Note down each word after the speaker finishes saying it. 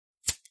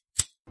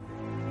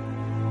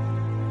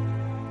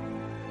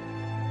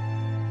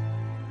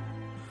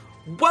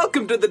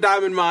Welcome to the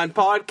Diamond Mine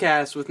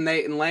Podcast with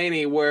Nate and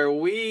Laney, where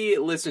we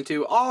listen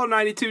to all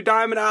 92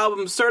 Diamond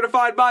albums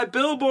certified by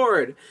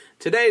Billboard.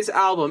 Today's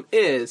album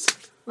is...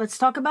 Let's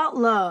Talk About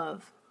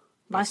Love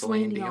by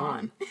Céline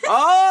Dion.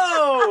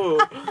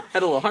 Oh!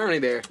 Had a little harmony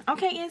there.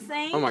 Okay,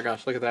 insane. Oh my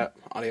gosh, look at that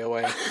audio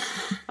wave.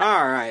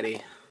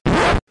 Alrighty.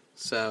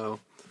 So,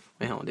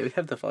 wait, hold on. Do we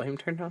have the volume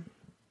turned on?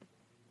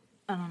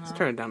 I don't know. Let's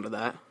turn it down to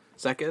that.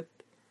 Is that good?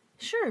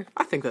 Sure.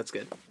 I think that's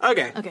good.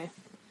 Okay.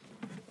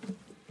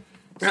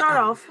 Start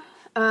off.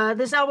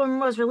 This album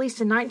was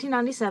released in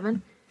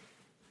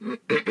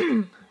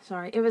 1997.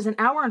 Sorry. It was an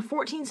hour and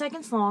 14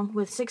 seconds long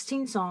with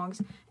 16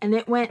 songs, and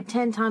it went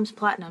 10 times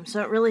platinum,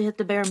 so it really hit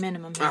the bare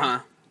minimum here. Uh-huh.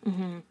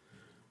 Mm-hmm.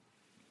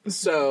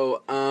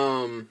 So,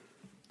 I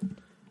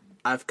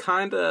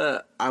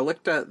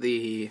looked at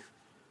the,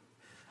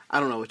 I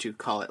don't know what you'd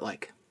call it,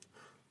 like,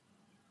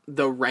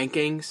 the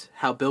rankings,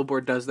 how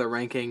Billboard does their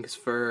rankings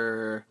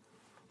for,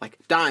 like,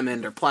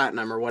 Diamond or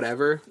Platinum or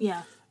whatever.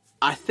 Yeah.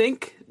 I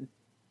think,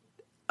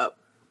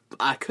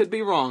 I could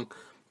be wrong,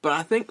 but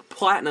I think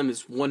Platinum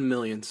is 1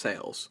 million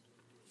sales.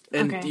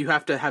 And you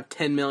have to have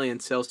 10 million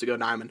sales to go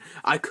Diamond.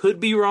 I could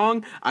be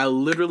wrong. I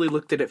literally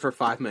looked at it for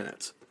 5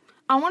 minutes.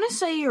 I want to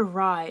say you're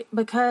right,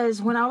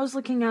 because when I was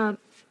looking up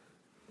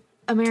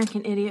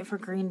American Idiot for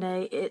Green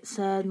Day, it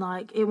said,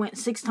 like, it went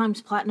 6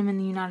 times platinum in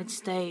the United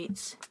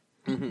States.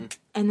 Mm-hmm.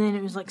 And then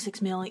it was, like,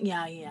 6 million.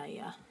 Yeah.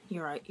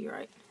 You're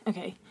right.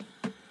 Okay.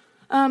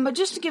 But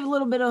just to give a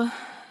little bit of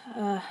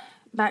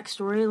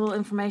backstory, a little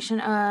information,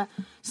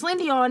 Céline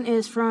Dion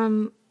is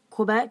from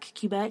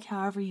Quebec,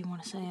 however you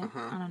want to say it.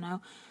 I don't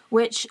know.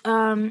 Which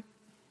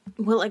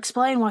will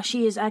explain why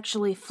she is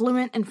actually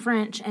fluent in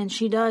French, and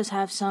she does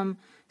have some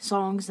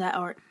songs that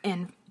are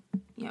in,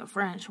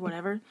 French,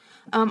 whatever.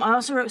 I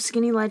also wrote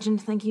Skinny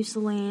Legend, thank you,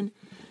 Céline.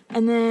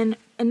 And then,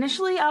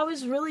 initially, I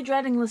was really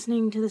dreading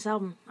listening to this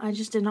album. I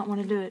just did not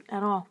want to do it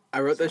at all.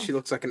 I wrote that she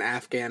looks like an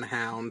Afghan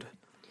hound.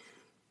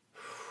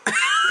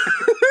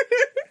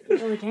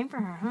 It really came for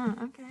her, huh?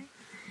 Okay.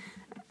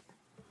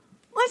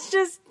 Let's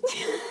just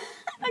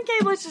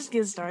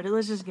get started.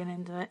 Let's just get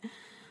into it.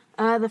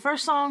 The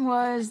first song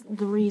was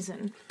The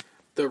Reason.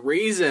 The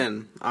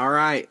Reason. All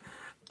right.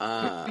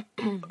 I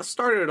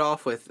started it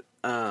off with,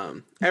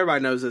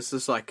 everybody knows this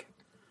is like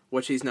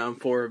what she's known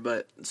for,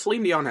 but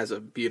Céline Dion has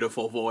a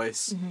beautiful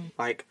voice. Mm-hmm.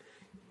 Like,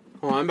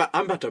 I'm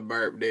about to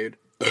burp, dude.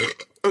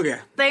 Okay.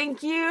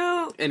 Thank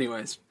you.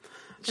 Anyways,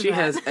 she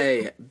has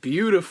a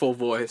beautiful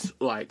voice,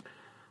 like,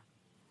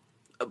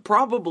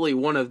 probably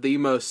one of the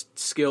most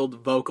skilled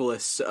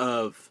vocalists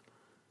of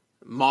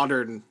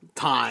modern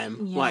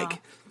time. Yeah,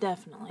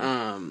 definitely.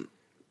 And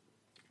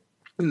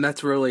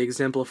that's really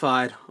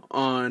exemplified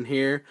on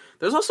here.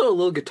 There's also a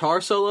little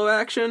guitar solo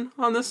action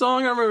on this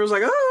song. I remember it was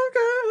like,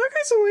 oh,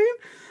 okay,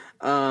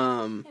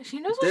 Céline. Yeah, she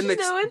knows what she's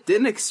doing.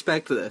 Didn't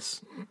expect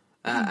this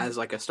as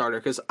like a starter,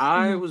 because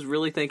I was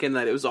really thinking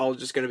that it was all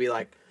just going to be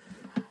like,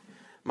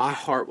 My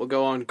Heart Will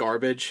Go On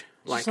Garbage.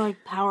 Just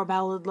like power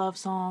ballad love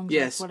songs.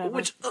 Yes, like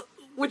whatever.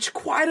 Which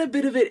quite a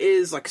bit of it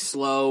is like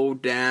slow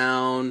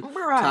down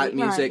type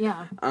music.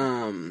 Right,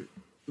 yeah.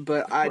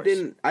 But I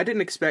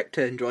didn't expect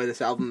to enjoy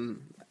this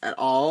album at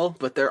all.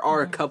 But there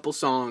are a couple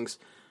songs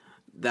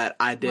that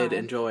I did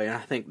enjoy, and I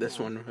think this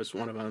one was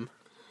one of them.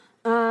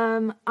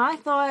 I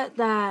thought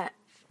that,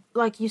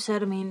 like you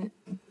said, I mean,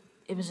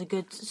 it was a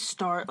good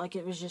start. Like,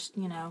 it was just,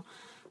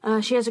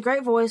 she has a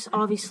great voice,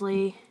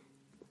 obviously.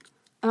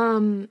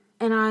 And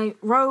I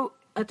wrote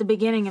at the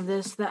beginning of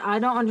this that I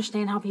don't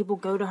understand how people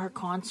go to her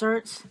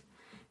concerts,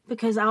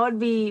 because I would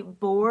be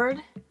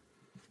bored.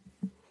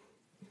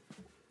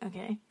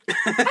 Okay.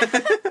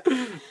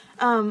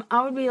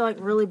 I would be, like,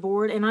 really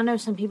bored, and I know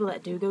some people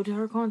that do go to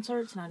her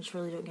concerts, and I just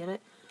really don't get it.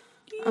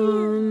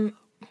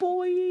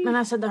 Boy. And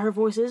I said that her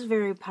voice is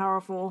very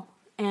powerful,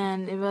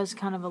 and it was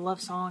kind of a love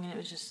song, and it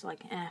was just,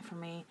 like, for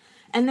me.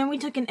 And then we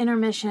took an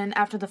intermission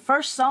after the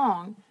first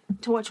song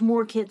to watch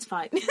more kids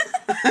fight.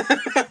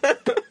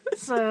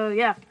 So,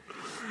 yeah.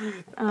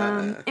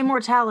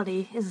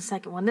 Immortality is the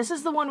second one. This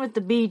is the one with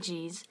the Bee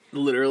Gees.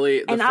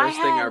 Literally, the first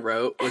thing I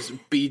wrote was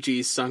Bee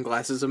Gees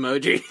sunglasses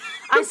emoji.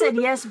 I said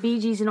yes, Bee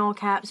Gees in all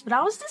caps, but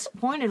I was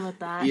disappointed with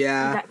that.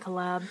 Yeah. With that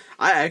collab.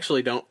 I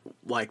actually don't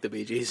like the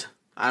Bee Gees.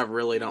 I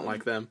really don't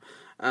like them.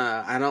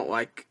 I don't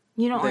like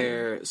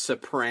their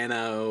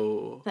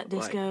soprano. That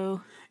disco.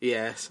 Like,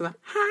 yes. That's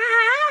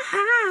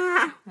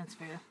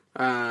fair.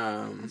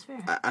 That's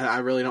fair. I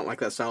really don't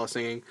like that style of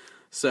singing.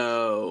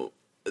 So,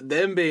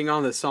 them being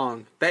on this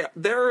song,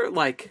 they're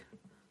like,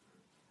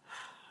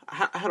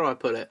 how do I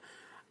put it?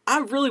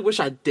 I really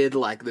wish I did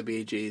like the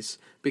Bee Gees,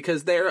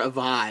 because they're a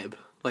vibe.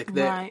 Like,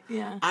 right,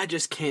 yeah. I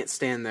just can't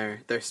stand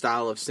their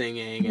style of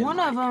singing. One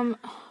of them,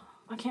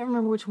 I can't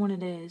remember which one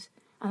it is.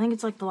 I think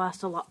it's like the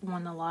last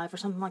one alive or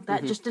something like that.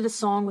 Mm-hmm. Just did a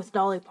song with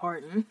Dolly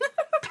Parton.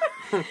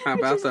 How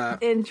about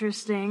that?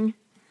 Interesting.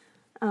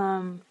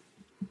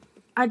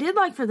 I did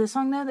like for this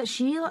song, though, that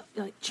she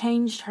like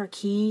changed her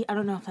key. I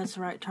don't know if that's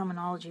the right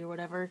terminology or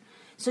whatever.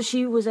 So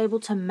she was able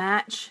to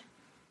match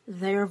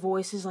their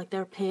voices, like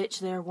their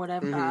pitch, their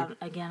whatever.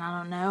 Mm-hmm. Again, I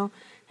don't know.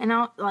 And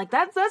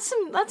that's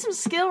some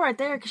skill right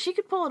there, because she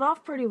could pull it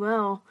off pretty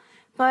well.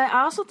 But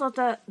I also thought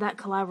that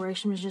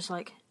collaboration was just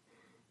like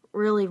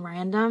really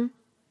random.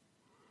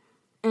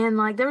 And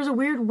like there was a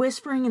weird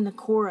whispering in the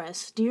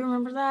chorus. Do you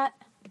remember that?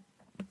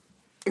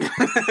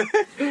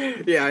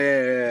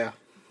 Yeah.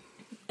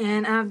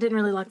 And I didn't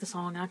really like the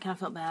song. I kind of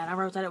felt bad. I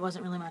wrote that it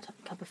wasn't really my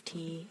cup of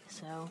tea.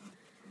 So.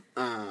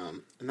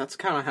 And that's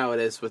kind of how it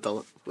is with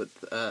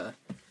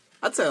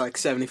I'd say like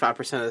 75%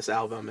 of this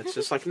album. It's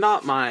just like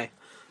not my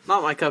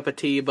cup of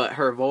tea, but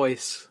her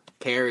voice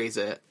carries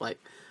it. Like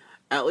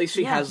at least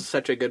she has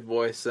such a good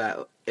voice that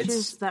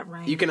it's that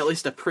range. You can at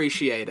least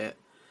appreciate it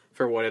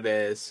for what it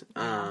is.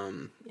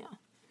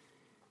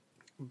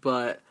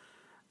 But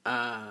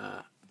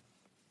the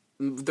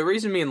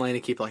reason me and Lena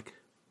keep like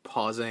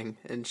pausing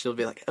and she'll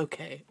be like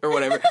okay or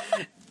whatever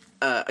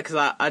because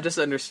I just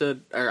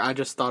understood, or I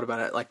just thought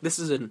about it, like this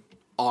is an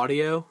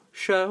audio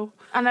show.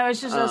 I know,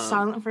 it's just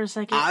silent for a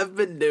second. I've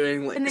been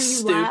doing like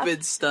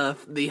stupid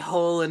stuff the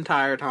whole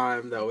entire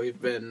time that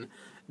we've been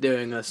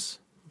doing this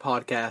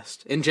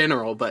podcast in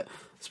general, but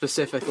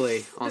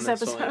specifically on this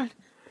episode.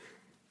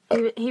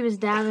 He was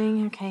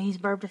dabbing. Okay, he's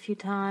burped a few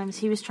times.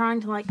 He was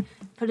trying to like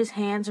put his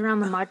hands around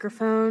the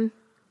microphone,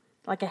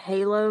 like a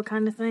halo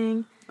kind of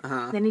thing.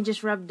 Then he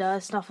just rubbed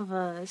dust off of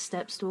a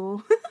step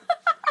stool.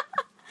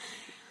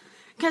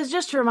 Because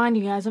just to remind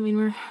you guys, I mean,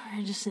 we're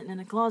just sitting in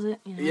a closet.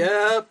 You know?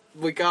 Yep,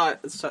 we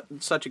got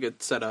such a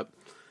good setup.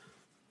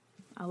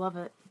 I love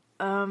it.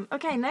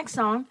 Okay, next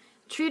song,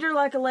 "Treat Her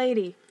Like a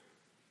Lady."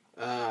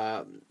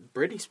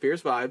 Britney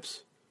Spears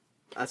vibes.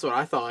 That's what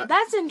I thought.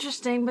 That's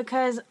interesting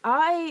because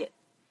I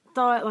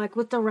thought, like,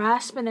 with the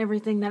rasp and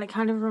everything, that it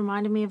kind of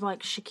reminded me of,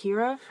 like,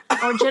 Shakira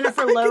or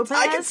Jennifer Lopez.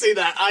 I can see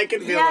that. I can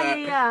feel that.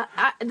 Yeah.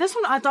 This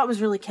one I thought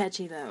was really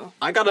catchy, though.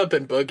 I got up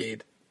and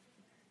boogied.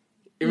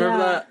 You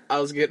remember that? I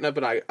was getting up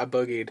and I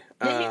boogied.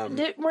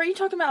 Were you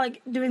talking about,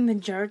 like, doing the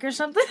jerk or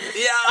something?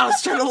 Yeah, I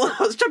was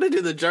trying to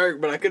do the jerk,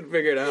 but I couldn't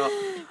figure it out.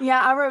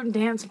 Yeah, I wrote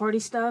dance party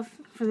stuff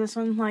for this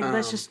one. Like,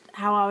 that's just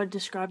how I would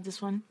describe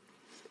this one.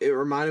 It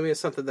reminded me of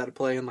something that I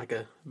play in, like,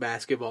 a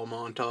basketball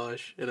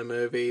montage in a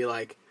movie.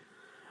 Like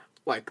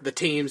the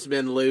team's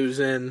been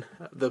losing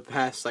the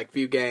past, like,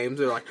 few games.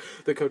 They're like,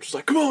 the coach is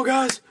like, come on,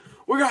 guys.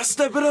 We gotta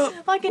step it up.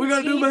 We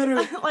gotta do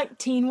better. Like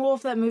Teen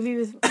Wolf, that movie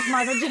with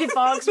Michael J.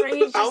 Fox, where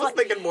he's just I was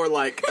thinking more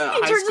like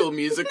High School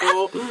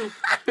Musical.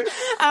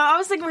 I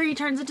was thinking where he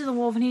turns into the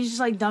wolf and he's just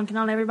like dunking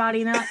on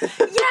everybody, and they're like,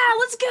 "Yeah,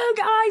 let's go,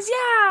 guys,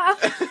 yeah."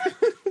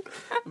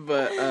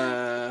 But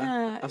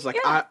I was like,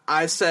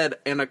 I said,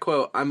 and I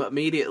quote, "I'm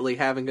immediately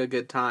having a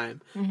good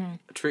time.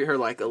 Treat her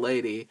like a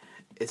lady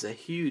is a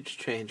huge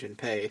change in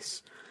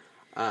pace."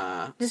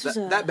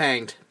 That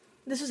banged.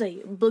 This is a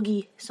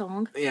boogie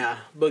song. Yeah,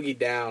 boogie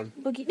down.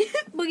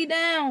 Boogie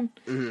down.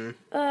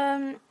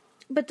 Mm-hmm.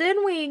 But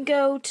then we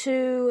go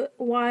to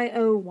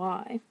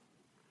Y-O-Y.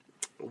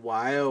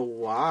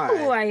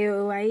 Y-O-Y?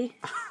 Y-O-Y.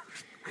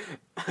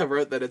 I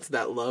wrote that it's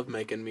that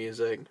love-making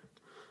music,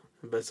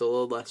 but it's a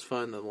little less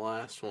fun than the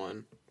last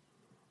one.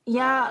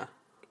 Yeah,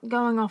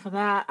 going off of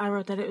that, I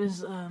wrote that it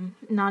was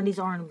 90s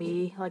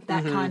R&B, like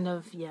that kind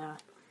of, yeah.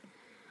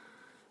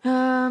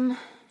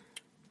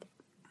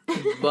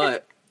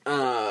 But...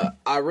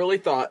 I really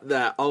thought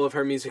that all of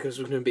her music was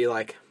going to be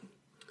like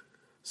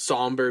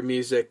somber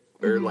music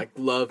or like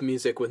love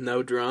music with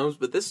no drums,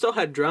 but this still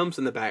had drums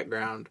in the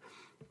background,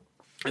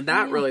 and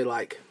that really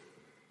like,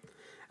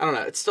 I don't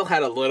know, it still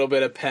had a little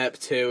bit of pep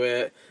to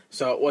it,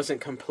 so it wasn't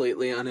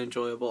completely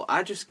unenjoyable.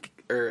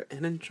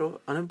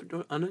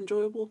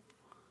 Unenjoyable.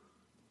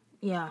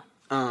 Yeah.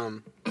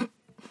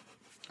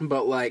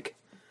 But like,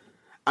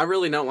 I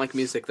really don't like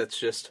music that's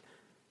just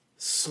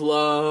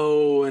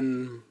slow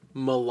and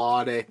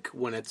melodic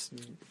when it's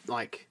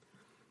like,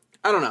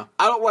 I don't know.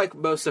 I don't like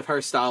most of her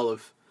style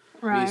of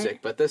music,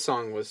 but this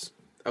song was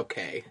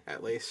okay,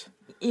 at least.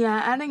 Yeah,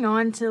 adding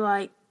on to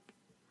like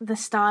the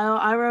style,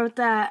 I wrote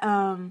that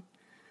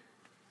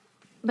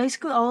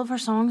basically all of her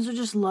songs are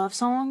just love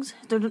songs.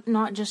 They're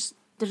just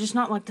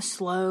not like the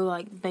slow,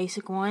 like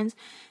basic ones.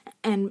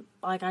 And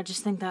like I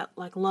just think that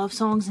like love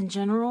songs in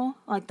general,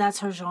 like that's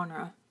her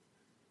genre.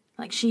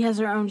 Like she has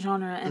her own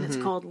genre and it's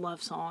called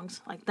love songs.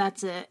 Like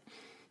that's it.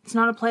 It's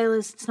not a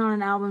playlist. It's not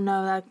an album.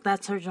 No,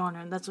 that's her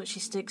genre. That's what she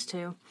sticks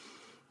to.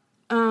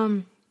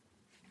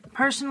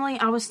 Personally,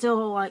 I was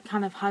still like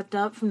kind of hyped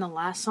up from the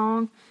last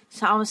song,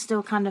 so I was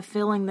still kind of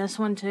feeling this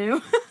one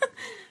too.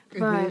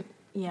 But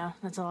yeah,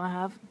 that's all I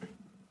have.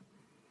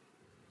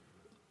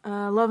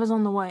 Love is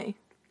on the way.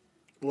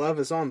 Love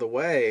is on the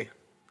way.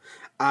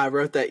 I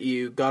wrote that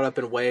you got up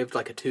and waved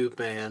like a tube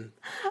man.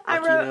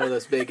 Like, you know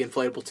those big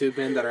inflatable tube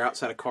men that are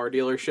outside of car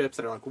dealerships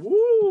that are like,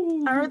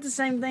 woo! I wrote the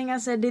same thing. I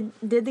said, did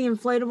the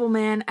inflatable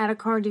man at a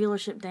car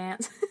dealership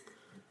dance?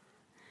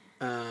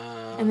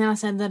 And then I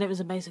said that it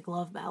was a basic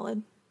love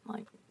ballad.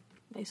 Like,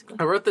 basically.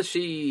 I wrote that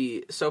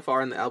she, so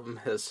far in the album,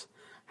 has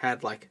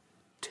had like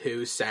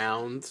 2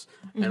 sounds.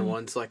 And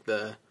one's like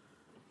the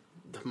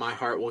My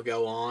Heart Will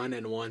Go On,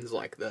 and one's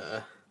like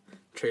the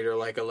Treat Her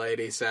Like a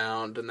Lady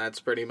sound. And that's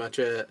pretty much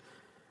it.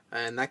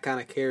 And that kind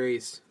of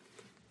carries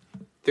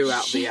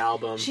throughout the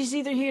album. She's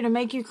either here to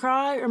make you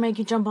cry or make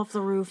you jump off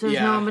the roof. There's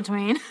Yeah. no in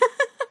between.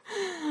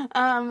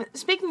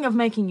 Speaking of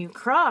making you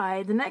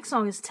cry, the next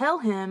song is Tell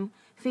Him,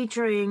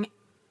 featuring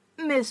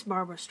Miss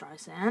Barbara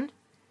Streisand.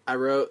 I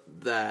wrote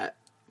that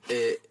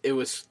it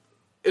was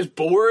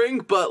boring,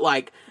 but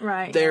like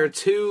Right, they're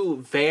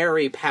two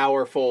very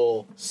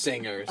powerful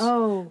singers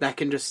that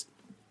can just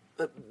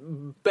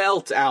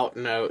belt out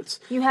notes.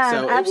 You have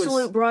So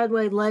absolute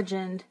Broadway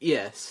legend,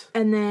 yes.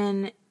 and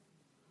then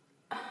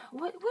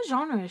what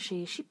genre is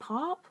she? Is she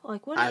pop?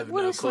 Like what? I have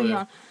what no is clue. Celine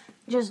Dion?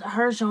 Just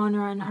her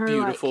genre and her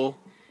Beautiful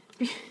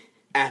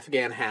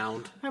Afghan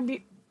hound. Her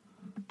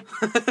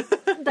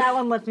that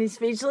one left me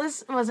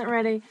speechless. Wasn't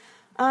ready.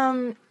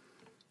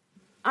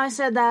 I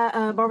said that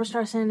Barbara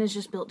Streisand is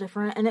just built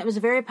different, and it was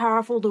a very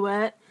powerful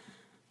duet.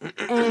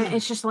 And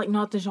it's just like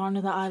not the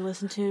genre that I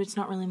listen to. It's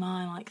not really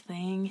my like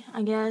thing,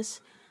 I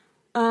guess.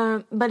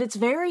 But it's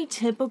very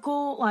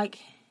typical. Like,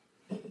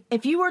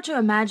 if you were to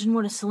imagine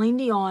what a Celine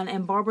Dion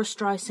and Barbara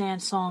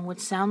Streisand song would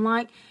sound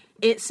like,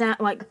 it sound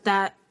like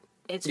that.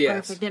 It's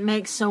perfect. It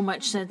makes so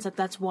much sense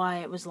that's why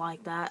it was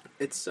like that.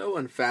 It's so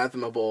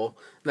unfathomable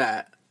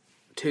that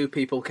two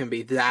people can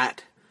be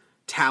that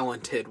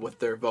talented with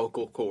their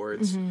vocal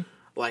cords. Mm-hmm.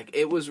 Like,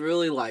 it was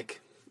really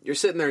like, you're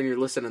sitting there and you're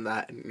listening to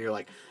that and you're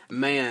like,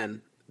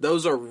 man,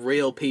 those are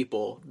real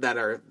people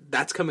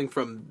that's coming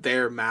from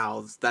their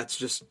mouths. It's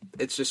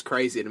just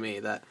crazy to me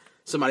that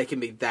somebody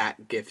can be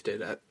that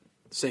gifted at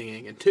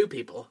singing, and two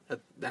people at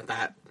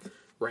that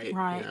rate,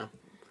 right? You know?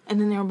 And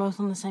then they were both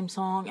on the same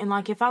song. And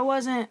like, if I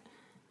wasn't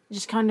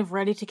just kind of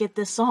ready to get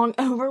this song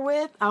over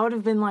with, I would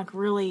have been like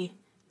really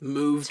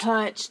moved,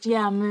 touched,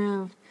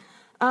 moved.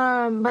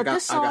 But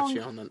this song,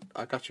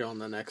 I got you on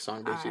the next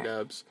song, Boosie right.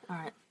 Dubs. All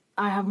right,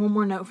 I have one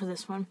more note for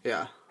this one.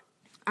 Yeah.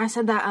 I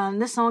said that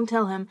this song,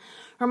 Tell Him,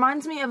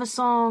 reminds me of a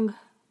song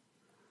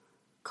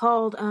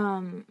called,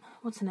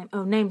 what's the name?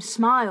 Oh, named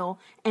Smile.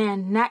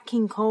 And Nat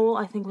King Cole,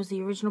 I think, was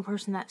the original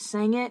person that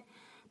sang it.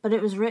 But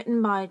it was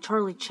written by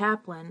Charlie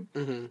Chaplin.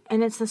 Mm-hmm.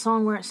 And it's the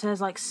song where it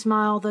says, like,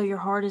 smile though your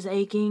heart is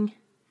aching.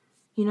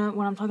 You know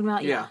what I'm talking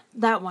about? Yeah.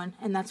 That one.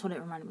 And that's what it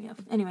reminded me of.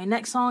 Anyway,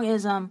 next song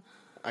is, I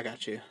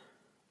got you.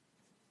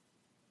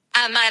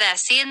 Amar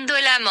haciendo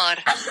el amor.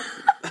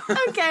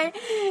 Okay.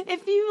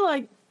 If you,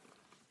 like,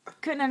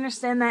 couldn't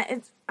understand that,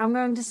 I'm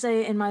going to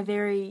say it in my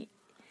very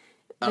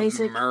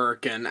basic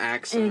American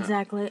accent.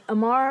 Exactly.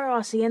 Amar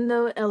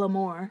haciendo el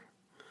amor.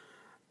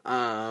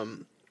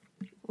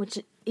 Which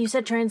you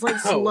said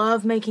translates to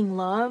love making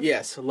love.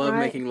 Yes, love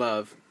making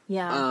love.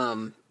 Yeah.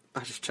 I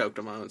just choked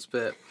on my own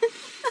spit.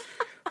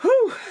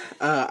 Whew.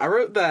 I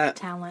wrote that.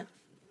 Talent.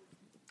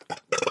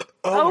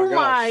 Oh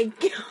my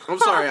god. I'm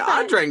sorry.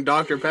 I drank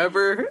Dr.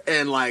 Pepper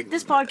and like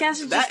this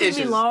podcast is just gonna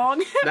be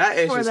long. That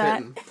is just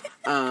hitting.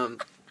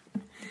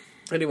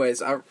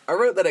 Anyways, I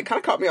wrote that it kind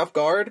of caught me off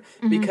guard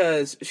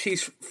because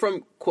she's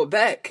from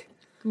Quebec.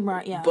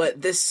 Right, yeah.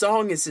 But this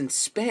song is in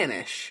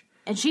Spanish.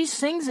 And she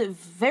sings it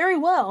very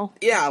well.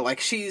 Yeah, like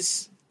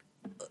she's...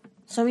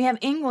 So we have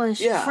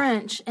English,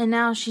 French, and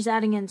now she's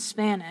adding in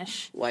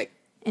Spanish. Like...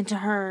 Into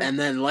her... And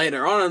then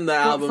later on in the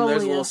album,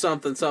 there's a little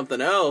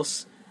something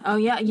else. Oh,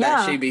 yeah.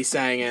 That she be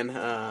singing,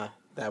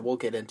 that we'll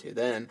get into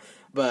then.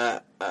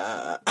 But,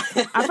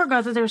 I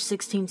forgot that there were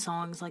 16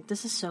 songs. Like,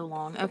 this is so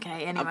long.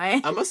 Okay, anyway.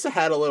 I must have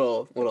had a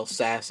little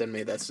sass in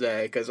me that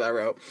day, because I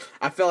wrote,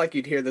 I felt like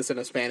you'd hear this in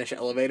a Spanish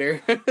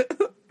elevator.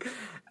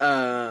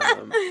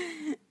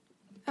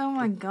 Oh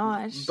my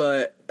gosh.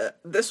 But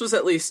this was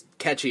at least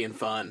catchy and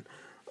fun.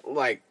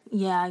 Like...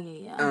 Yeah.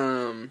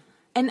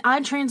 And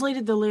I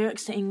translated the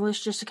lyrics to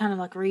English just to kind of,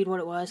 like, read what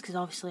it was, because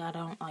obviously I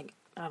don't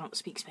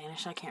speak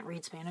Spanish. I can't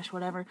read Spanish,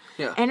 whatever.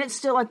 Yeah. And it's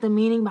still, like, the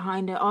meaning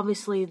behind it.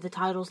 Obviously, the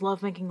title's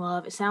Love Making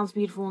Love. It sounds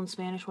beautiful in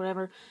Spanish,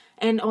 whatever.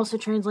 And also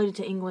translated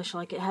to English,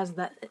 like, it has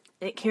that...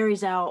 It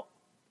carries out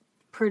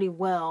pretty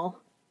well.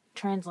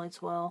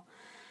 Translates well.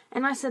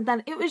 And I said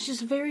that it was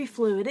just very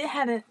fluid. It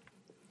had a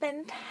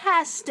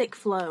fantastic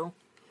flow.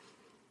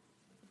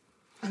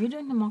 Are you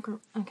doing the mocker?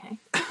 Okay.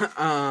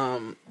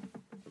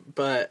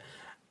 But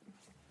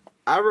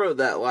I wrote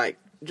that, like,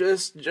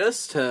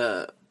 just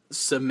to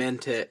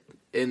cement it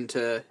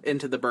into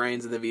the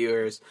brains of the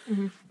viewers.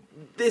 Mm-hmm.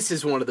 This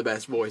is one of the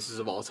best voices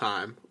of all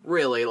time.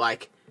 Really,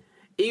 like,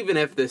 even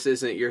if this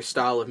isn't your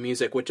style of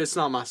music, which it's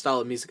not my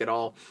style of music at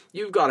all,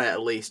 you've got to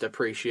at least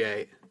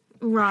appreciate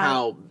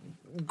how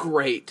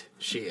great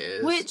she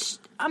is. Which,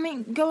 I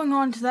mean, going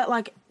on to that,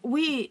 like,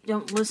 we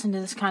don't listen to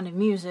this kind of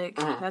music.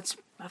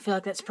 I feel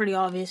like that's pretty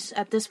obvious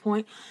at this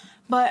point.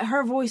 But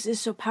her voice is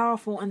so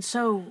powerful and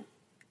so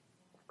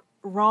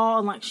raw,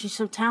 and like she's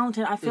so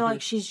talented. I feel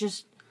like she's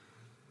just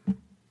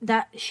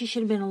that she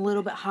should have been a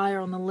little bit higher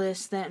on the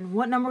list than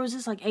what number was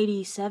this? Like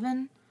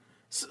 87?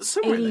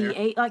 Somewhere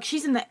 88. there. Like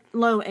she's in the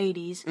low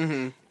 80s.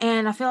 Mm-hmm.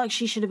 And I feel like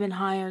she should have been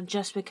higher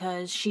just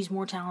because she's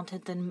more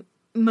talented than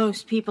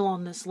most people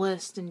on this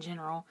list in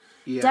general.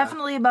 Yeah.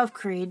 Definitely above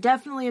Creed,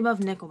 definitely above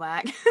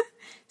Nickelback.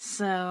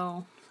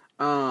 So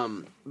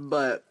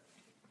but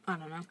I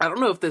don't know. I don't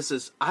know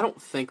if I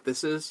don't think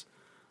this is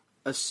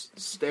a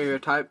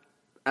stereotype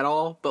at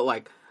all, but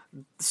like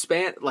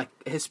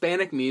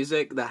Hispanic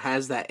music that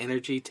has that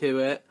energy to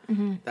it,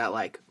 that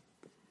like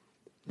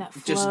That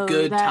flow, just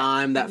good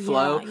time, that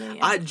flow. Yeah.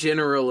 I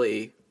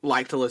generally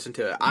like to listen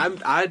to it.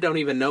 I don't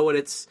even know what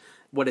it's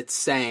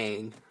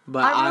saying,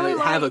 but I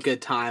really have a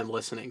good time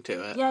listening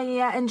to it.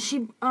 Yeah. And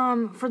she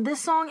for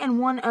this song and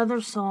one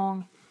other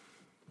song,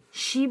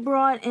 she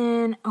brought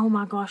in, oh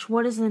my gosh,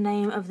 what is the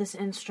name of this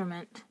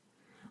instrument?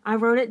 I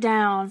wrote it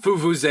down.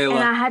 Vuvuzela.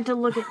 And I had to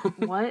look at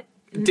what?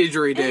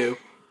 Didgeridoo.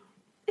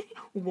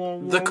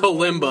 The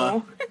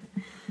kalimba.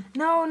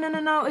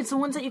 No. It's the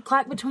ones that you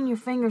clack between your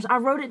fingers. I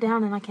wrote it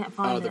down and I can't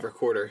find it. Oh, the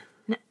recorder.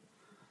 No.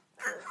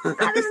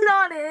 That is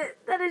not it.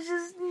 That is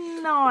just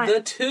not.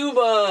 The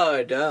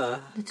tuba. Duh.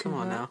 The tuba. Come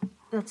on now.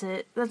 That's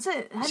it.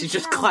 She's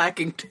just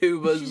clacking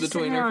tubas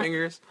between her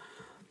fingers.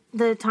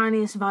 The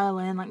tiniest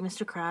violin, like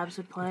Mr. Krabs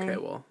would play. Okay,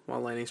 well,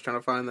 while Lainey's trying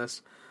to find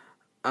this,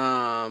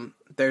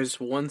 there's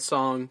one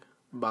song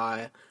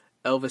by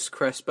Elvis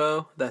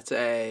Crespo.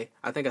 I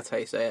think that's how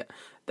you say it.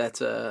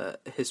 That's a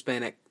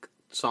Hispanic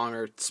song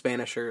or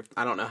Spanish, or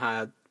I don't know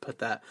how to put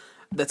that.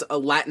 That's a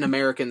Latin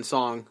American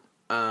song,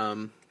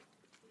 and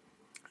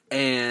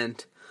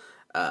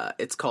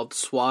it's called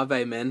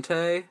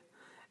Suavemente,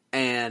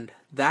 and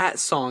that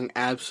song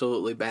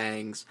absolutely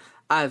bangs.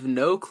 I have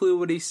no clue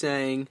what he's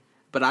saying,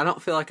 but I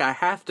don't feel like I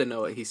have to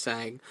know what he's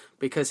saying,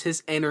 because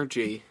his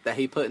energy that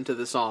he put into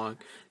the song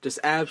just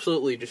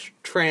absolutely just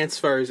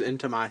transfers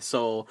into my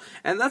soul.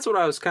 And that's what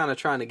I was kind of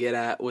trying to get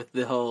at with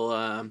the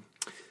whole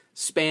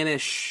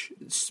Spanish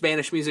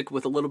music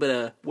with a little bit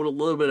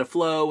of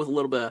flow, with a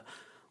little bit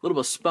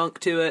of spunk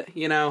to it,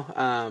 you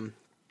know.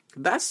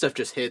 That stuff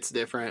just hits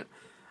different.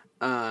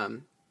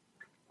 And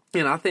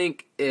I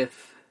think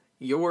if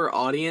your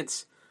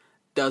audience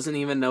doesn't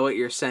even know what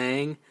you're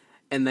saying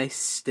and they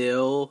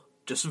still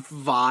just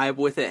vibe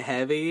with it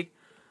heavy,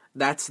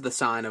 that's the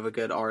sign of a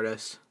good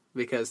artist,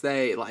 because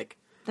they like...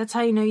 That's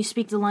how you know you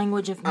speak the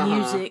language of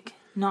music,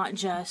 not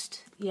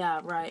just...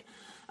 Yeah, right.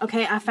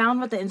 Okay, I found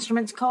what the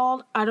instrument's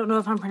called. I don't know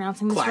if I'm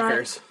pronouncing this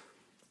Clackers. right.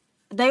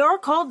 They are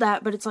called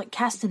that, but it's like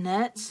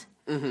castanets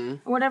or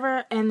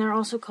whatever, and they're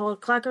also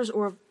called clackers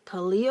or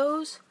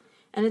palillos,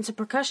 and it's a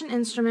percussion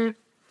instrument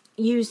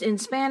used in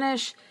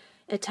Spanish,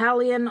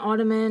 Italian,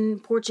 Ottoman,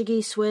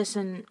 Portuguese, Swiss,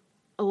 and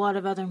a lot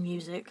of other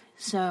music.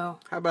 So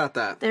how about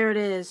that? There it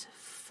is,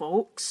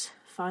 folks.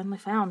 Finally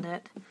found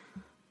it.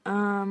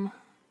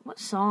 What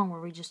song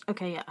were we just...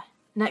 Okay, yeah.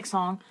 Next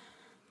song.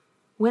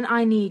 When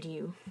I Need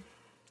You.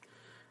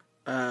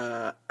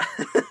 At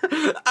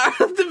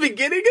the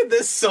beginning of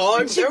this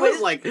song, there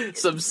was like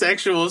some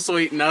sexual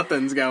sweet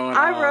nothings going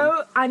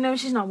on. I know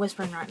she's not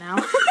whispering right now.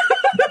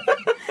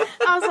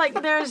 I was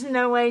like, there's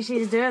no way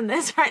she's doing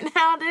this right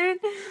now, dude.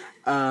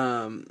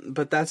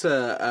 But that's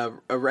oh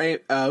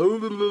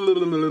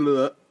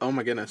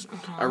my goodness,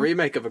 a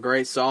remake of a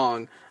great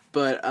song.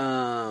 But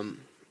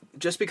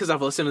just because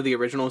I've listened to the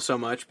original so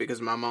much,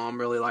 because my mom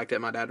really liked it,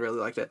 my dad really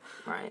liked it.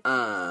 Right.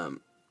 I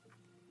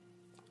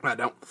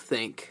don't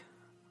think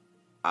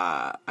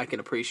I can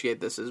appreciate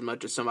this as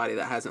much as somebody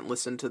that hasn't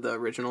listened to the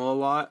original a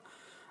lot.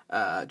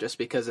 Just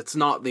because it's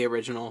not the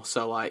original,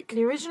 so like...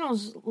 The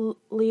original's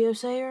Leo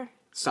Sayer?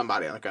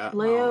 Somebody like that.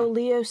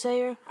 Leo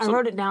Sayer? I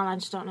wrote it down, I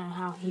just don't know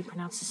how he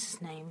pronounces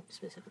his name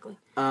specifically.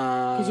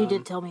 Because you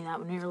did tell me that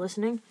when we were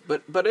listening.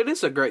 But it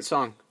is a great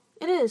song.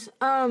 It is.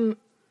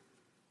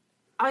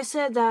 I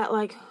said that,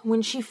 like,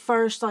 when she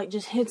first, like,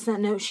 just hits that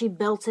note, she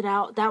belts it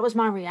out. That was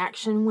my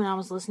reaction when I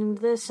was listening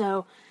to this,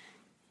 so...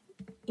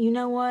 You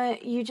know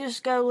what? You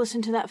just go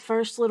listen to that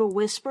first little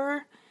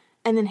whisper,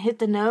 and then hit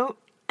the note,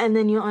 and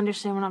then you'll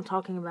understand what I'm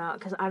talking about,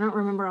 because I don't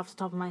remember off the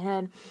top of my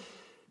head.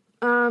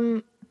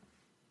 My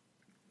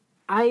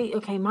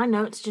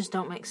notes just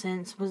don't make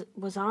sense.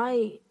 Was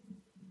I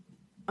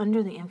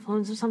under the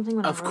influence of something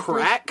when I wrote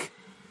crack? This?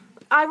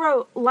 I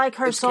wrote, like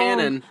her song. It's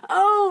canon.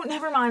 Oh,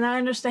 never mind. I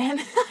understand.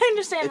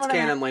 It's what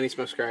canon. Lainey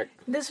smokes crack.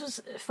 This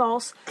was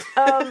false.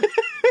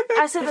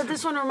 I said that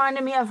this one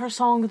reminded me of her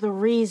song, The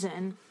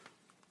Reason.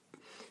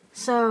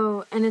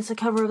 So, and it's a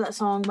cover of that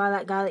song by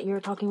that guy that you were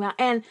talking about.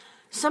 And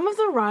some of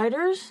the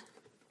writers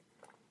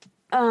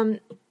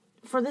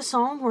for this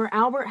song were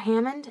Albert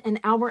Hammond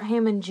and Albert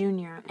Hammond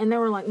Jr. And there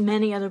were, like,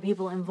 many other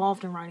people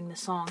involved in writing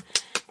this song.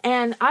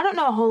 And I don't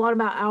know a whole lot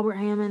about Albert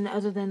Hammond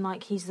other than,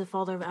 like, he's the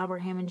father of Albert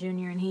Hammond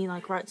Jr. and he,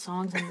 like, writes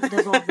songs and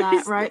does all of that,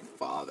 he's right? The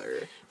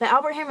father. But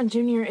Albert Hammond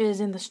Jr. is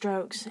in the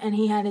Strokes, and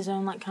he had his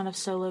own, like, kind of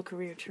solo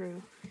career,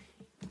 too.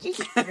 The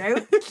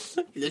Strokes.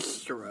 The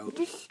Strokes.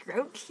 The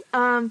Strokes.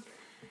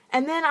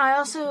 And then I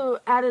also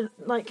added,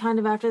 like, kind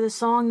of after the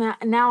song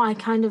that now I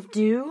kind of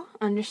do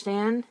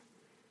understand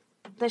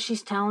that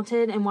she's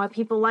talented and why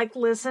people like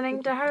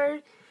listening to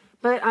her.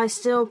 But I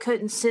still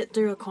couldn't sit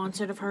through a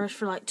concert of hers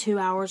for, like, 2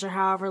 hours or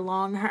however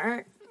long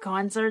her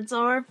concerts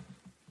are.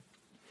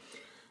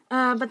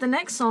 But the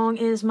next song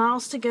is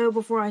Miles to Go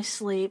Before I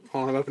Sleep.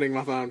 Hold on, I'm opening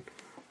my phone.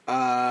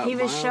 He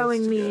was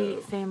showing me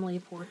family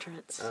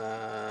portraits.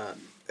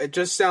 It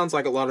just sounds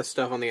like a lot of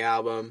stuff on the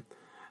album.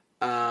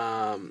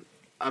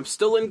 I'm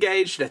still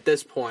engaged at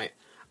this point.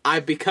 I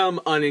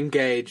become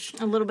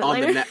unengaged a little bit on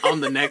later.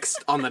 on the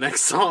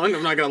next song.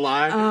 I'm not gonna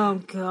lie. Oh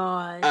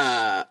gosh.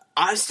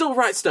 I still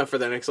write stuff for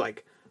the next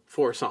like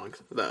 4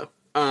 songs though.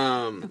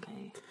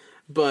 Okay.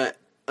 But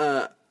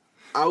I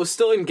was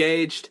still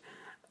engaged,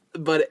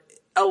 but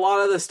a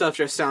lot of the stuff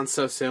just sounds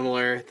so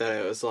similar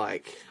that it was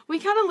like We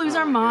kind of lose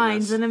our my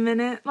minds goodness. in a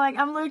minute. Like,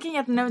 I'm looking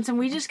at the notes and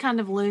we just kind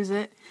of lose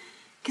it.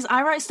 Because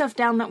I write stuff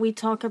down that we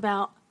talk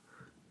about.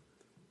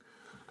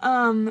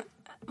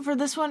 For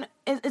this one,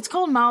 it's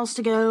called Miles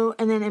to Go,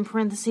 and then in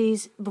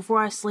parentheses, Before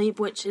I Sleep,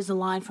 which is a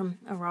line from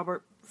a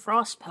Robert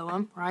Frost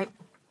poem, right?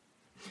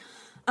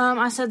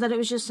 I said that it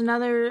was just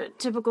another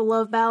typical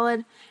love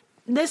ballad.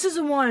 This is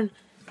the one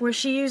where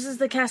she uses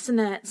the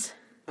castanets.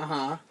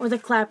 Or the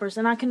clappers,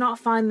 and I could not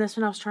find this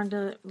when I was trying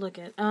to look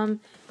at.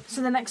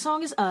 So the next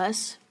song is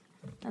Us.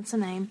 That's the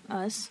name,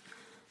 Us.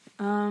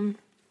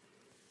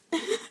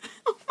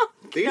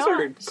 these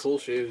are cool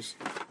shoes.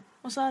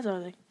 What size are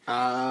they?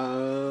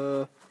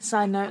 Uh,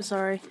 Side note,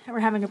 sorry. We're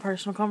having a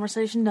personal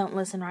conversation. Don't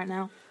listen right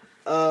now.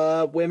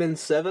 women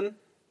 7.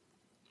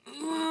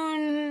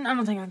 I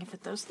don't think I can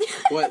fit those.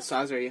 What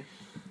size are you?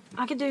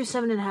 I could do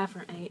 7.5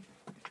 or 8.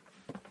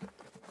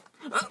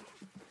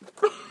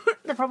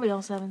 They're probably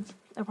all 7s.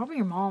 They're probably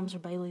your mom's or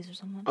Bailey's or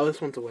something. Oh,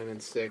 this one's a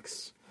women's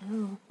 6.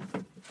 Oh.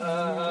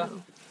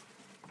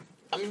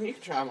 I mean, you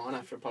can try them on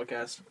after the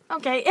podcast.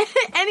 Okay.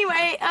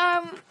 Anyway,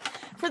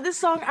 for this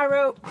song I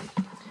wrote.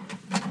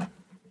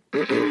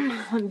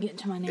 Let me get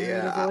into my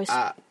narrator voice.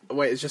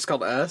 Wait, it's just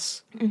called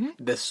Us? Mm-hmm.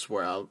 This is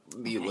where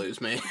you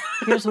lose me.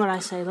 Here's what I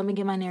say. Let me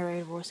get my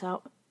narrator voice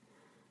out.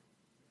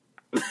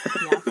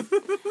 Yeah.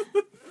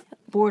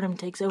 Boredom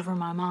takes over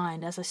my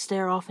mind as I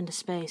stare off into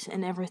space,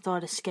 and every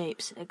thought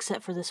escapes,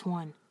 except for this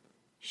one.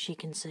 She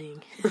can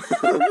sing.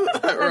 That's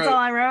all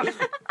I wrote.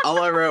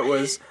 All I wrote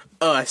was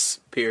Us,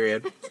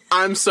 period.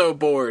 I'm so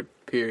bored,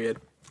 period.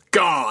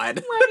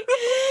 God.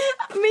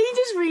 Me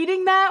just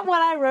reading that,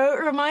 what I wrote,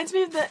 reminds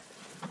me of the...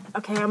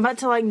 Okay, I'm about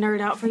to, like,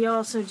 nerd out for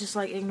y'all, so just,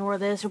 like, ignore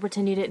this or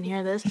pretend you didn't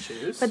hear this.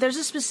 Jeez. But there's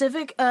a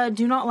specific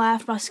Do Not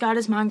Laugh by Scott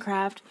is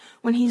Minecraft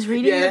when he's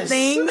reading Yes. the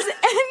things,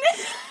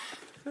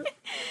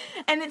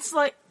 and it's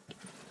like...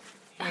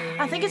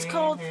 I think it's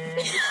called...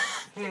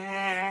 Not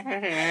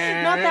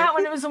that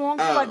one, it was the one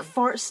called, like,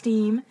 Fart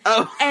Steam.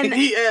 Oh, And-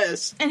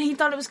 yes. And he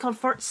thought it was called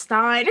Fart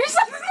Stein or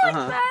something like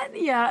that.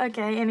 Yeah,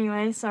 okay,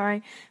 anyway,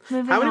 sorry.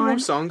 Moving How many on. more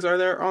songs are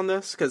there on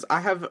this? Because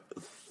I have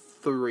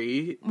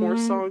 3 more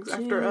songs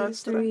after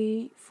Us.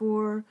 3,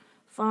 4,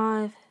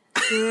 5,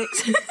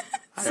 6.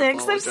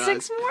 6. There's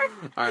apologize. 6 more?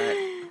 Alright.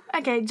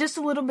 Okay, Just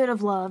a Little Bit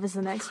of Love is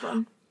the next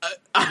one.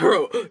 I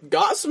wrote,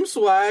 got some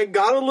swag,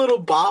 got a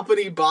little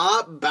boppity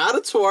bop, bout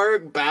to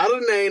twerk, bout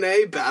to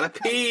nay-nay, bout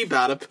to pee,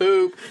 bout to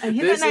poop. I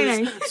hear This that is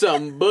nay-nay.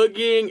 some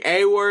boogieing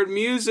A-word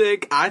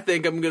music. I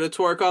think I'm gonna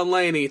twerk on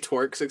Lainey.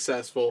 Twerk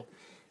successful.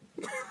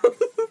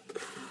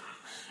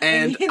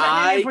 And hear that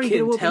I nay-nay before you get a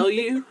can whooping. tell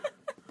you,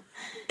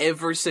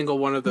 every single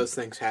one of those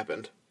things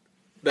happened.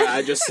 That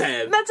I just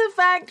said. That's a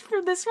fact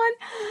for this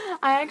one.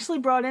 I actually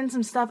brought in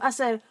some stuff. I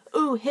said,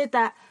 ooh, hit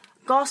that.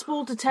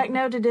 Gospel to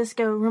techno to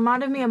disco.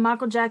 Reminded me of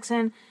Michael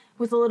Jackson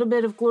with a little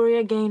bit of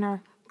Gloria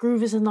Gaynor.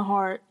 Groove is in the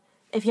heart.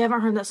 If you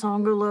haven't heard that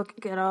song, go look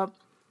it up.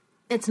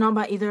 It's not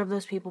by either of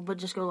those people, but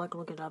just go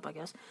look it up, I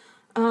guess.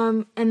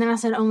 And then I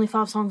said only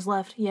 5 songs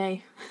left.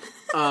 Yay.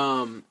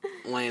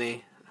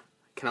 Lainey,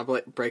 can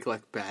I break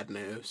like bad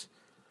news?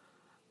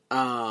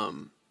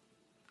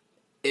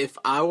 If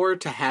I were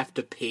to have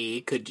to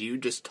pee, could you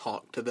just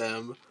talk to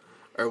them,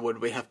 or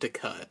would we have to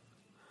cut?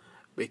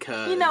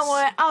 Because You know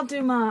what?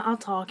 I'll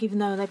talk, even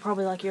though they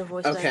probably like your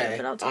voice better, okay,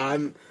 but I'll talk.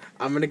 I'm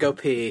gonna go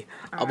pee.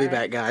 I'll be Alright.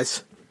 back,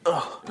 guys.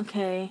 Ugh.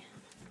 Okay.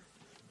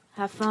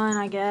 Have fun,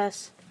 I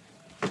guess.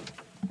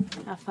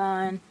 Have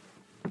fun.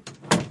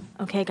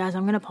 Okay, guys,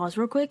 I'm gonna pause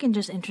real quick and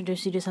just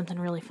introduce you to something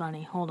really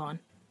funny. Hold on.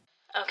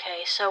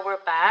 Okay, so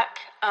we're back.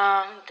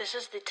 This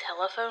is the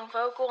telephone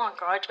vocal on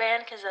GarageBand,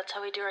 because that's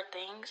how we do our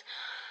things.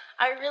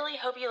 I really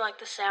hope you like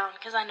the sound,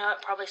 because I know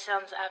it probably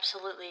sounds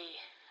absolutely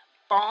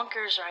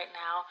bonkers right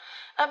now.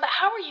 But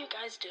how are you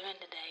guys doing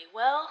today?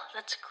 Well,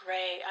 that's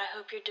great. I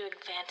hope you're doing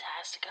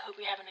fantastic. I hope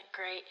you're having a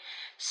great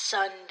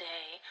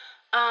Sunday.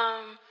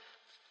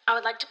 I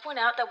would like to point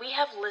out that we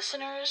have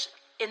listeners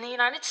in the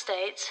United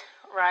States,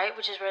 right,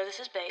 which is where this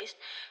is based,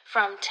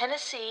 from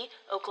Tennessee,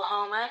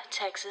 Oklahoma,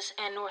 Texas,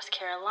 and North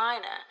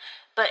Carolina.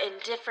 But in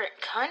different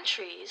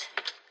countries,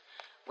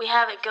 we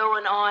have it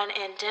going on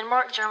in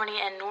Denmark, Germany,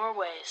 and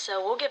Norway.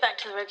 So we'll get back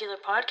to the regular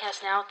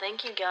podcast now.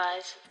 Thank you,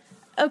 guys.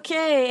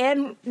 Okay,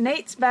 and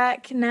Nate's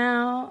back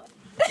now.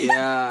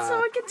 Yeah. So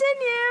we'll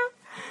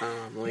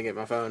continue. Let me get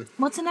my phone.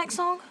 What's the next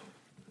song?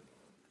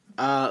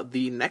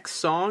 The next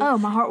song. Oh,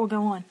 My Heart Will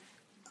Go On.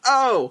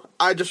 Oh,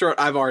 I just wrote.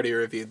 I've already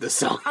reviewed this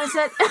song. I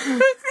said,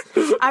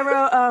 I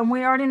wrote,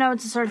 we already know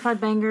it's a certified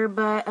banger,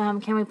 but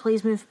can we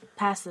please move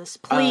past this?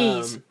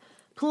 Please.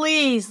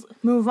 Please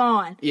move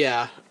on.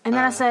 Yeah. And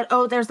then I said,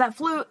 oh, there's that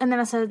flute. And then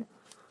I said,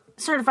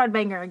 certified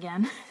banger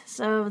again.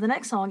 So the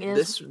next song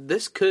is...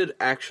 This could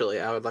actually,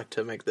 I would like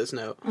to make this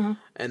note,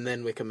 and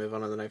then we can move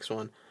on to the next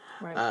one.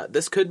 Right.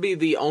 This could be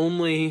the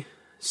only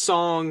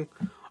song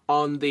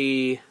on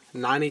the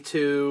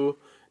 92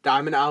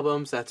 Diamond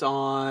albums that's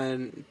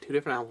on 2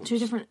 different albums. 2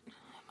 different...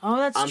 Oh,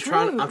 that's true.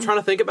 I'm trying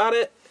to think about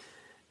it.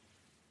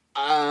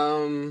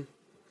 I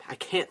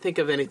can't think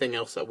of anything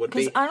else that would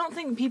be. Because I don't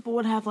think people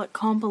would have, like,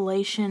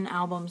 compilation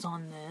albums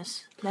on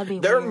this. That'd be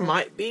There weird.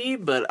 might be,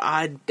 but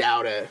I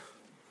doubt it.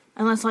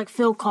 Unless, like,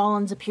 Phil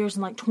Collins appears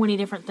in, like, 20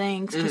 different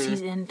things, because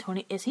he's in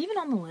 20... Is he even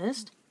on the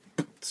list?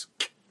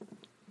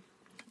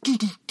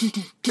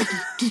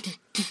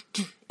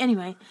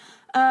 Anyway,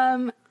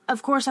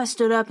 of course I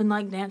stood up and,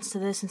 like, danced to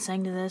this and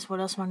sang to this. What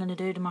else am I going to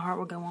do? To My Heart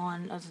Will Go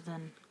On, other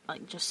than,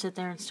 like, just sit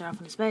there and stare off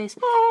into space.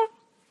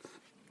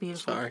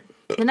 Beautiful. Sorry.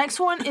 The next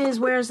one is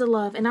Where's the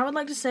Love? And I would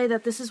like to say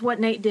that this is what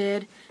Nate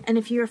did. And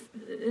if you're...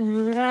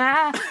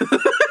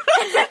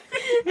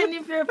 And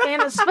if you're a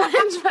fan of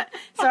SpongeBob...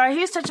 Sorry,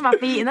 he was touching my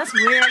feet, and that's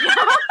weird.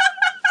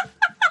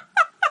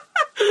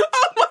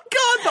 Oh my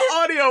god, the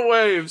audio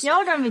waves! Y'all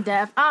are gonna be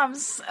deaf. I'm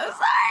so sorry.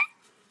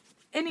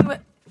 Anyway...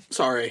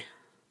 Sorry.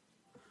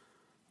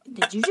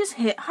 Did you just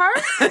hit her?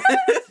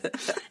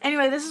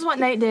 Anyway, this is what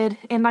Nate did,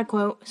 and I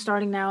quote,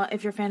 starting now,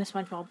 if you're a fan of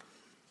SpongeBob.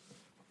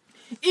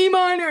 E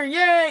minor,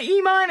 yay,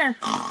 E minor.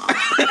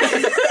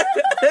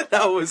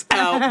 That was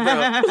out,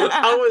 bro.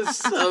 I was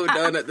so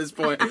done at this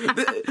point.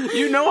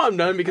 You know I'm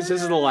done because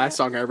this is the last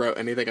song I wrote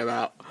anything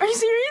about. Are you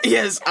serious?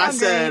 Yes, I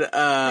said, You're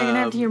gonna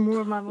have to hear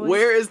more of my voice.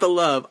 Where is the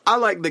love? I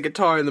like the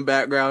guitar in the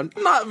background.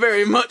 Not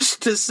very much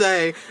to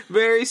say.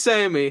 Very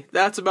samey.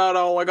 That's about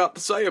all I got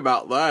to say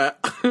about that.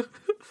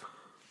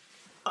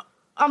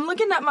 I'm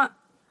looking at my...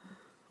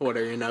 What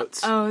are your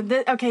notes? Oh,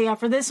 okay, yeah,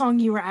 for this song,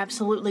 you were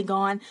absolutely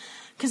gone.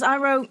 Because I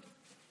wrote...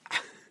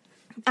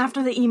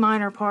 After the E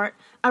minor part,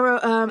 I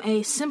wrote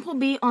a simple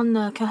beat on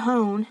the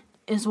cajon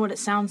is what it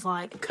sounds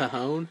like.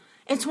 Cajon?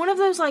 It's one of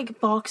those, like,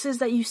 boxes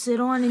that you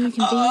sit on and you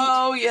can beat.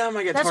 Oh, yeah,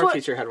 my guitar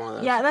teacher had one of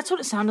those. Yeah, that's what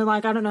it sounded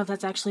like. I don't know if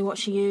that's actually what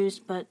she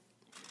used, but,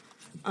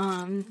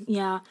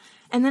 yeah.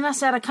 And then I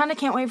said, I kind of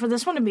can't wait for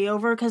this one to be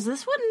over, because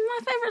this wasn't my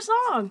favorite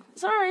song.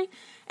 Sorry.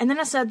 And then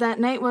I said that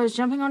Nate was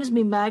jumping on his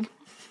beanbag.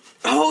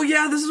 Oh,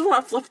 yeah, this is when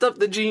I fluffed up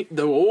the jeans?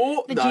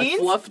 I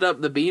fluffed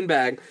up the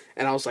beanbag,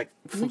 and I was, like,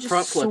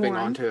 front flipping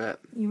onto it.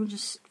 You were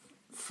just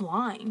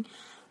flying.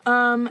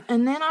 And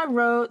then I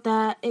wrote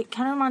that it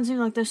kind of reminds me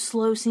of, like, those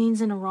slow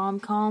scenes in a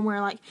rom-com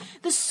where, like,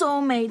 the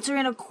soulmates are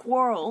in a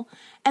quarrel,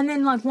 and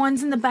then, like,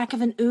 one's in the back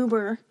of an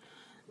Uber.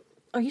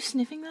 Are you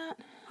sniffing that?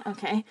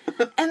 Okay.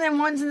 And then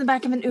one's in the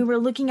back of an Uber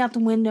looking out the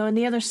window, and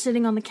the other's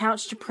sitting on the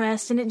couch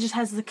depressed, and it just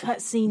has the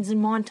cut scenes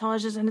and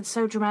montages, and it's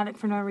so dramatic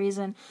for no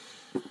reason.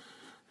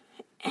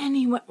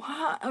 Anyway,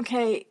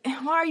 okay,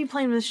 why are you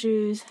playing with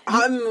shoes?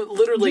 I'm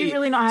literally... Do you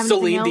really not have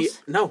anything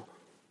else? No.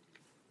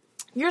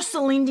 You're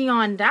Celine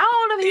Dion down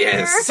over here.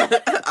 Yes.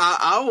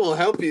 I will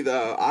help you,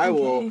 though. I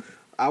will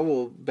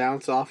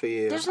bounce off of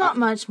you. There's not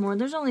much more.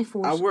 There's only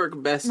 4. I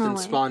work best in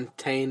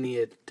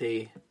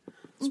spontaneity.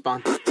 I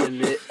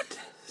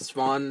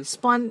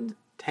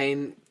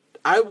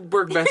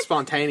work best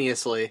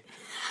spontaneously.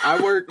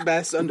 I work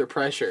best under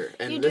pressure,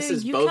 and this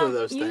is both of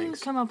those things.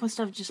 You come up with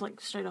stuff just,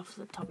 like, straight off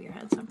the top of your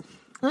head. So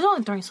there's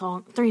only 3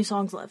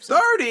 songs left. So.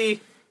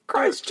 30!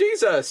 Christ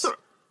Jesus!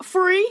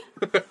 Free?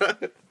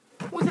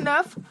 With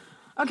enough?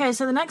 Okay,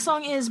 so the next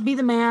song is Be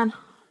the Man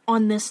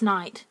on This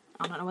Night.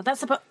 I don't know what that's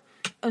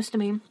supposed to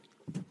mean.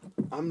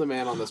 I'm the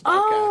man on this podcast.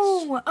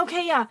 Oh,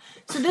 okay, yeah.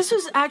 So this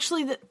was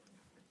actually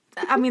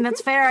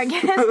that's fair, I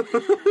guess.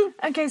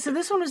 Okay, so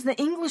this one was the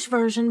English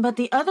version, but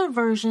the other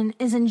version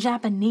is in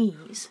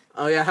Japanese.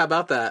 Oh, yeah, how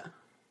about that?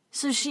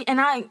 So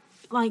I,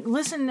 like,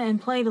 listened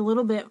and played a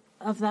little bit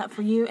of that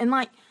for you, and,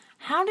 like,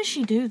 how does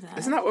she do that?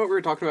 Isn't that what we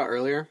were talking about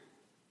earlier?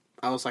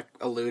 I was, like,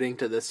 alluding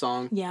to this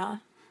song. Yeah.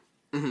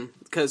 Mm-hmm.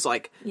 Because,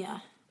 like...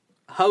 Yeah.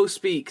 Ho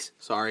speaks,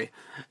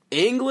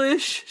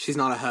 English. She's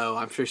not a hoe.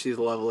 I'm sure she's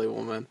a lovely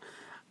woman.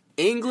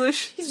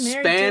 English,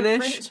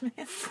 Spanish,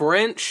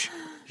 French,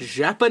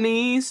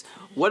 Japanese.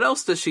 What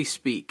else does she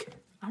speak?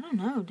 I don't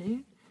know,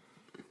 dude.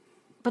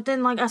 But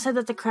then, like I said,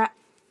 that the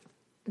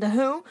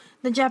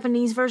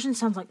Japanese version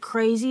sounds like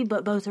crazy,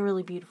 but both are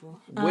really beautiful.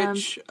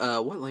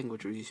 What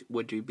language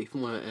would you be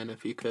fluent in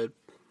if you could?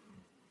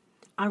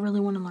 I really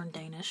want to learn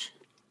Danish.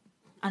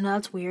 I know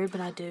that's weird, but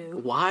I do.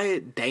 Why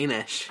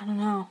Danish? I don't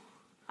know.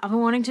 I've been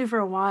wanting to for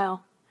a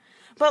while.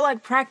 But,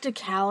 like,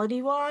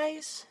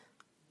 practicality-wise,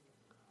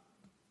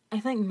 I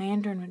think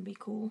Mandarin would be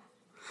cool.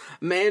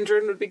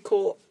 Mandarin would be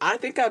cool. I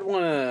think I'd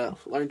want to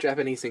learn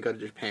Japanese and go to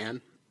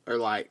Japan. Or,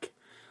 like...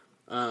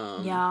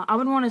 yeah, I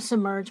would want to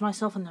submerge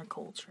myself in their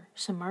culture.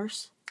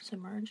 Submerge?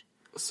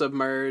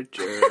 Submerge,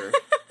 or...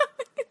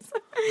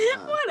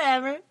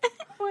 Whatever.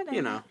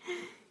 You know.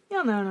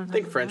 You'll know what I'm I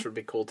think French would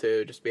be cool,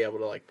 too. Just be able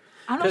to, like...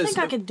 I don't think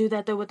I could do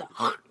that, though, with the...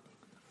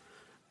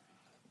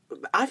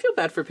 I feel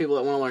bad for people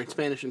that want to learn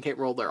Spanish and can't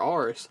roll their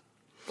R's.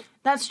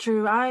 That's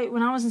true.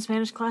 When I was in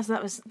Spanish class,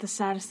 that was the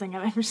saddest thing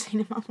I've ever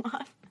seen in my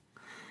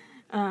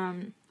life.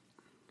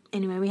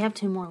 Anyway, we have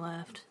 2 more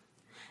left.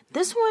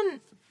 This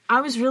one,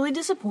 I was really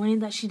disappointed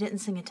that she didn't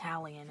sing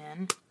Italian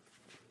in.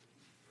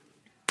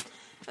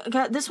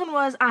 Okay, this one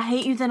was I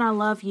Hate You Then I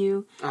Love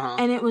You. Uh-huh.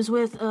 And it was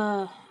with,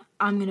 I'm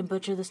going to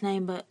butcher this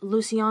name, but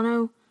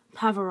Luciano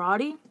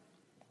Pavarotti.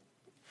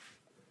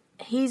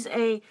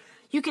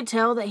 You could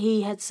tell that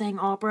he had sang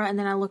opera, and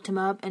then I looked him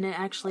up, and it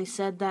actually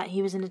said that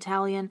he was an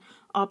Italian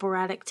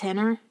operatic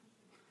tenor.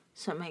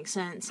 So it makes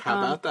sense. How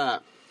about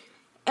that?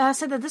 I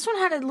said that this one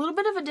had a little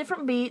bit of a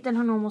different beat than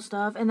her normal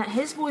stuff, and that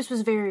his voice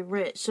was very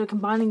rich. So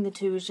combining the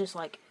two is just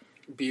like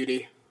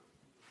Beauty.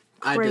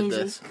 crazy. I did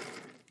this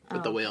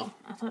with the wheel.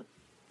 I thought,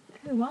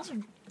 ooh, why's there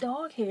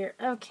dog hair?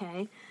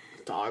 Okay.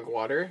 Dog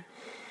water.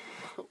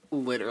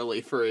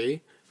 Literally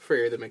free.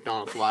 Freer than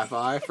McDonald's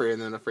Wi-Fi. Freer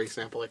than a free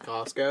sample at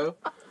Costco.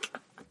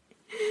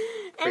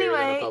 Freer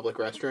than a public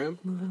restroom.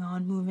 Moving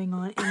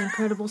on. An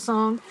incredible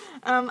song.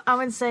 I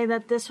would say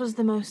that this was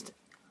the most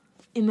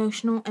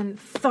emotional and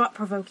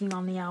thought-provoking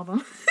on the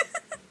album.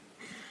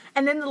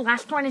 And then the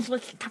last one is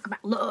let's talk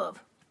about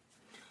love.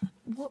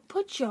 What?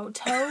 Put your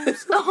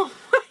toes. Oh,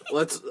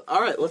 Let's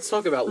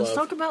talk about love. let's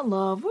talk about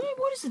love.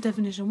 What is the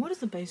definition? What is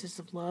the basis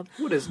of love?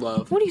 What is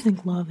love? What do you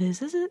think love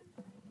is? Is it?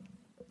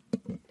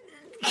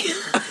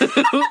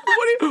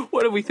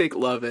 What do we think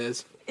love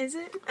is? Is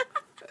it?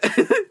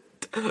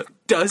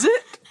 Does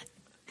it?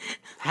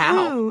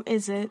 How? Who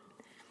is it?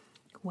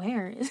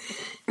 Where is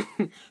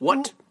it?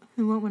 What?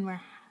 Who, what, when,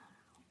 where?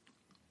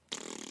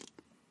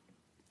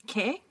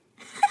 Okay.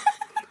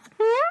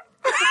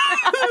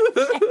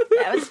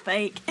 That was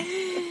fake.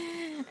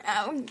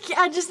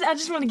 I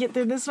just want to get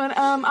through this one.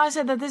 I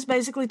said that this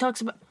basically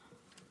talks about.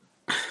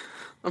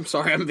 I'm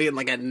sorry, I'm being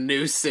like a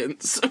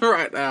nuisance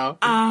right now.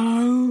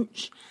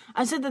 Ouch.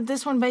 I said that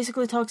this one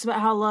basically talks about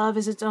how love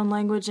is its own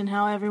language and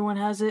how everyone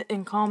has it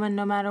in common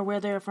no matter where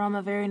they're from.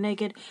 A very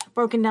naked,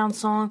 broken down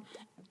song.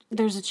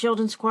 There's a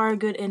children's choir,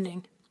 good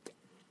ending.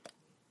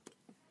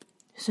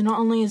 So not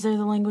only is there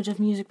the language of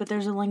music, but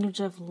there's a language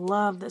of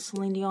love that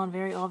Céline Dion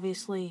very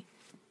obviously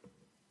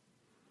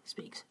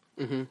speaks.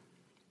 Mm-hmm.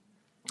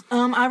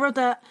 I wrote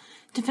that,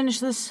 to finish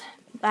this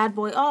bad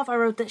boy off, I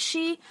wrote that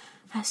she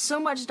has so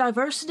much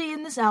diversity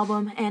in this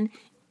album, and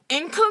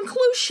in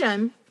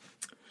conclusion,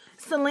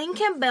 Céline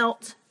can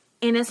belt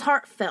and is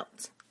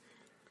heartfelt.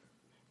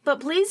 But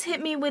please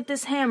hit me with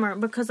this hammer,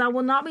 because I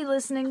will not be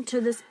listening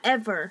to this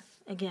ever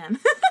again.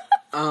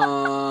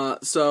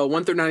 So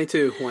 1 through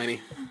 92,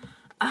 Laney.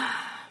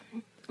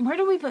 Where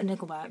do we put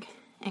Nickelback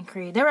and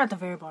Creed? They're at the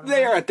very bottom.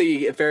 They are at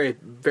the very,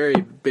 very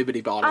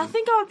bibbity bottom. I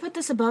think I would put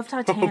this above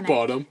Titanic.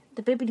 Bottom.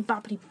 The bibbity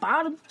boppity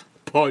bottom.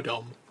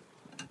 Bottom.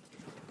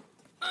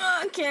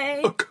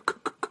 Okay.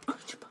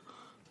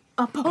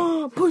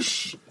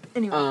 Push.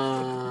 Anyway.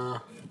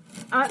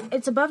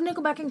 It's above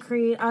Nickelback and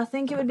Creed. I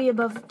think it would be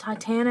above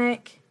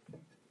Titanic.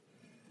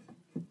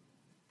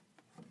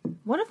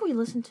 What have we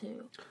listened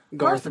to?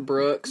 Garth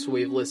Brooks.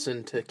 We've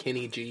listened to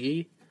Kenny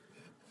G.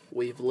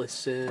 We've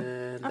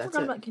listened. I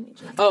forgot about Kenny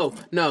G. Oh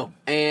no,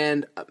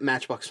 and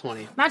Matchbox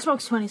 20.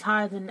 Matchbox 20 is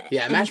higher than.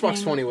 Yeah, anything.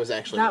 Matchbox 20 was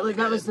actually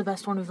that was the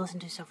best one we've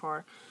listened to so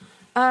far.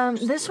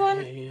 This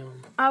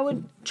one I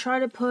would try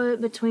to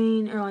put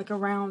between or like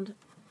around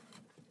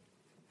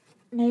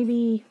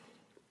maybe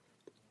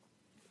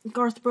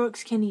Garth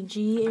Brooks, Kenny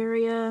G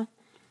area.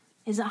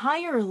 Is it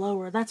higher or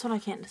lower? That's what I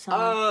can't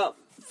decide.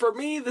 For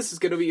me, this is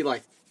gonna be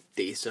like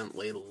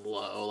decently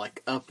low,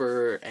 like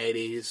upper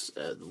 80s,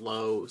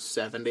 low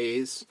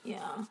 70s.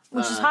 Yeah,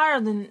 which is higher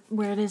than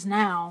where it is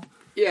now.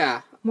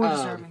 Yeah. More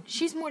deserving.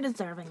 She's more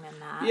deserving than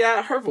that.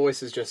 Yeah, her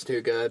voice is just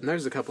too good, and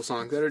there's a couple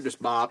songs that are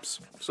just bops,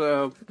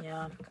 so...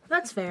 Yeah,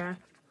 that's fair.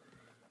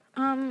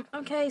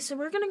 Okay, so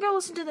we're gonna go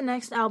listen to the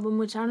next album,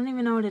 which I don't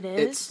even know what it is.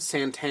 It's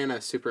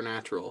Santana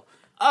Supernatural.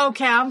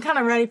 Okay, I'm kind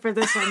of ready for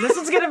this one. This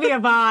one's gonna be a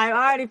vibe. I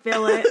already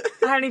feel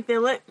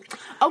it.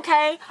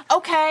 Okay.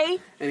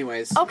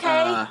 Anyways.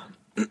 Okay.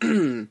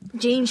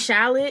 Gene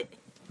Shalit.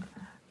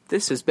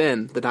 This has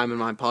been the Diamond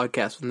Mine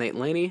Podcast with Nate and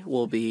Laney.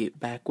 We'll be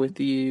back with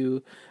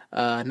you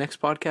next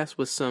podcast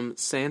with some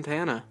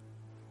Santana.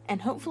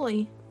 And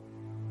hopefully,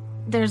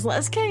 there's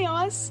less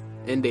chaos.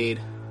 Indeed.